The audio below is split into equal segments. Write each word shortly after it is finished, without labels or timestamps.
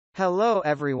Hello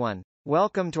everyone.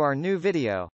 Welcome to our new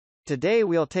video. Today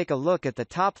we'll take a look at the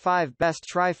top 5 best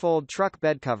tri-fold truck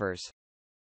bed covers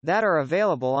that are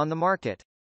available on the market.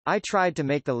 I tried to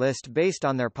make the list based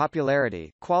on their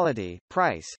popularity, quality,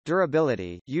 price,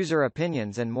 durability, user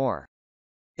opinions and more.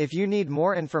 If you need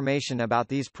more information about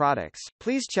these products,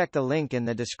 please check the link in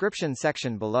the description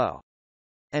section below.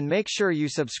 And make sure you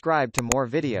subscribe to more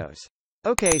videos.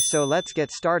 Okay, so let's get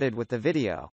started with the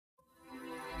video.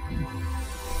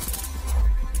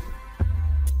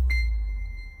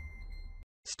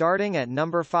 Starting at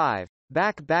number 5.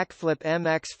 BAKFlip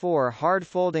MX4 Hard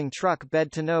Folding Truck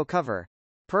Bed Tonneau Cover.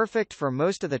 Perfect for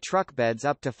most of the truck beds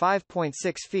up to 5.6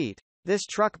 feet, this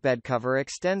truck bed cover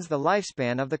extends the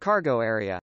lifespan of the cargo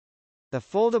area. The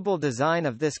foldable design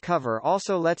of this cover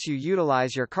also lets you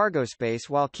utilize your cargo space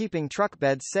while keeping truck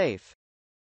beds safe.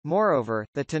 Moreover,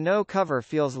 the tonneau cover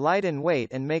feels light in weight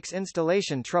and makes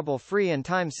installation trouble-free and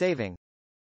time-saving.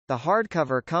 The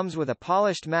hardcover comes with a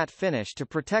polished matte finish to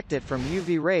protect it from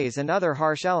UV rays and other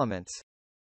harsh elements.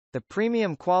 The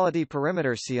premium quality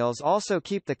perimeter seals also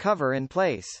keep the cover in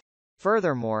place.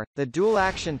 Furthermore, the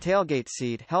dual-action tailgate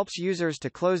seat helps users to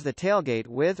close the tailgate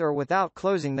with or without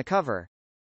closing the cover.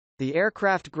 The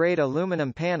aircraft-grade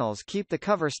aluminum panels keep the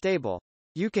cover stable.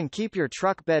 You can keep your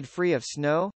truck bed free of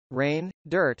snow, rain,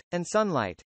 dirt, and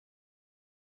sunlight.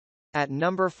 At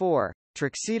number 4.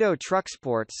 TruXedo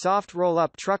TruXport Soft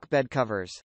Roll-Up Truck Bed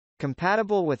Covers.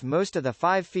 Compatible with most of the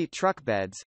 5 feet truck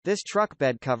beds, this truck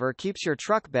bed cover keeps your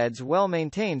truck beds well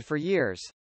maintained for years.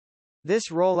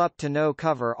 This roll-up tonneau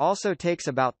cover also takes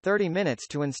about 30 minutes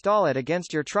to install it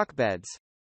against your truck beds.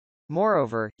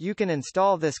 Moreover, you can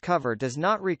install this cover does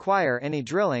not require any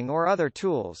drilling or other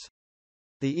tools.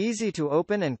 The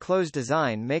easy-to-open and close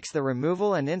design makes the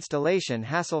removal and installation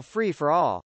hassle-free for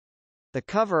all. The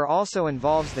cover also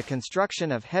involves the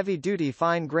construction of heavy-duty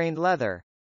fine-grained leather.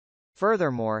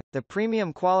 Furthermore, the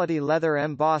premium quality leather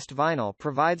embossed vinyl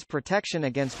provides protection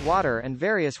against water and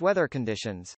various weather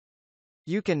conditions.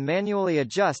 You can manually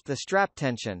adjust the strap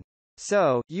tension,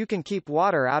 so you can keep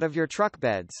water out of your truck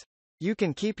beds. You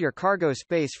can keep your cargo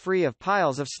space free of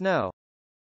piles of snow.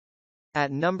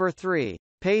 At number 3.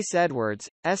 Pace Edwards,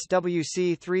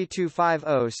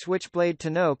 SWC3250 Switchblade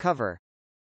Tonneau Cover.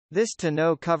 This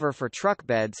tonneau cover for truck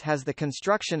beds has the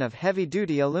construction of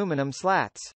heavy-duty aluminum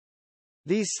slats.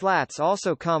 These slats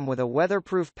also come with a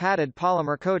weatherproof padded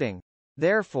polymer coating.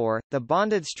 Therefore, the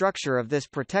bonded structure of this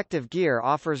protective gear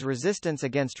offers resistance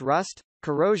against rust,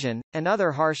 corrosion, and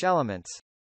other harsh elements.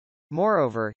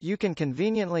 Moreover, you can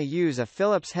conveniently use a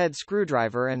Phillips head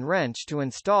screwdriver and wrench to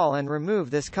install and remove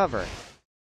this cover.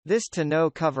 This tonneau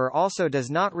cover also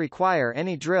does not require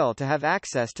any drill to have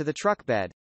access to the truck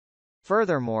bed.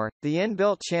 Furthermore, the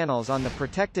inbuilt channels on the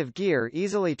protective gear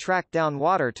easily track down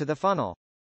water to the funnel.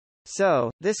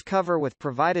 So, this cover with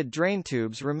provided drain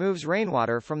tubes removes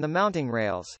rainwater from the mounting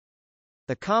rails.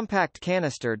 The compact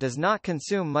canister does not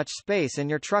consume much space in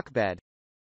your truck bed.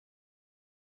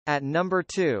 At number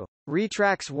 2.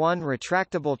 RetraxONE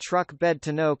Retractable Truck Bed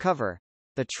Tonneau Cover.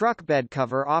 The truck bed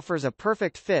cover offers a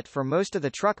perfect fit for most of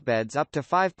the truck beds up to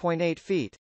 5.8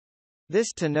 feet.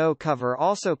 This tonneau cover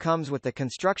also comes with the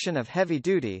construction of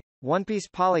heavy-duty, one-piece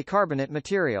polycarbonate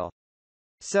material.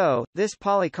 So, this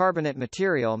polycarbonate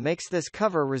material makes this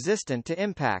cover resistant to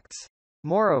impacts.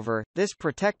 Moreover, this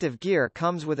protective gear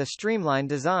comes with a streamlined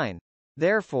design.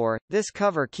 Therefore, this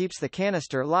cover keeps the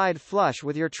canister laid flush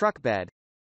with your truck bed.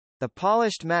 The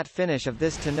polished matte finish of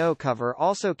this tonneau cover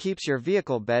also keeps your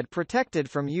vehicle bed protected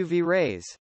from UV rays.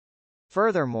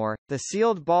 Furthermore, the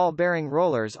sealed ball bearing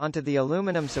rollers onto the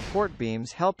aluminum support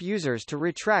beams help users to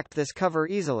retract this cover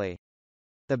easily.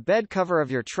 The bed cover of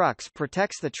your trucks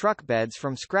protects the truck beds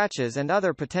from scratches and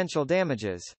other potential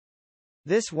damages.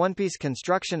 This one-piece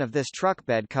construction of this truck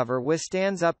bed cover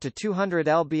withstands up to 200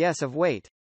 lbs of weight.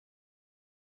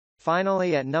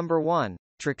 Finally, at number 1.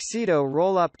 TruXedo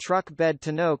Roll-Up Truck Bed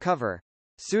Tonneau Cover.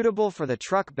 Suitable for the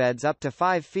truck beds up to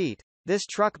 5 feet, this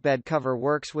truck bed cover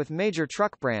works with major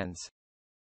truck brands.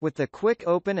 With the quick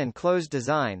open and close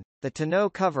design, the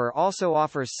tonneau cover also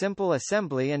offers simple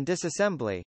assembly and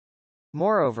disassembly.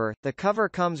 Moreover, the cover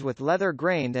comes with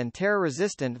leather-grained and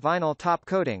tear-resistant vinyl top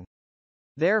coating.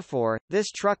 Therefore,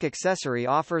 this truck accessory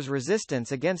offers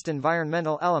resistance against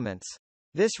environmental elements.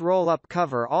 This roll-up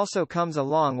cover also comes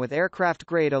along with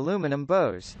aircraft-grade aluminum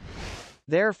bows.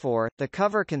 Therefore, the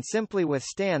cover can simply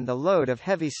withstand the load of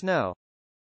heavy snow.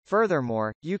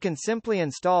 Furthermore, you can simply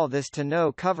install this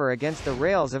tonneau cover against the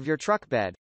rails of your truck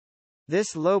bed.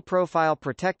 This low-profile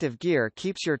protective gear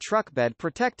keeps your truck bed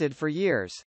protected for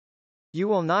years. You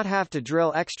will not have to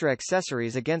drill extra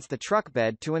accessories against the truck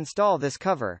bed to install this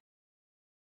cover.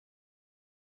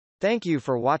 Thank you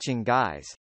for watching, guys.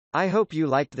 I hope you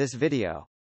liked this video.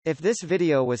 If this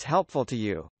video was helpful to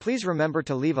you, please remember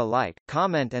to leave a like,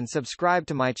 comment and subscribe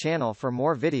to my channel for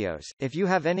more videos. If you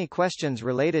have any questions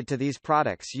related to these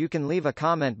products, you can leave a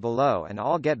comment below and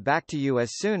I'll get back to you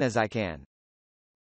as soon as I can.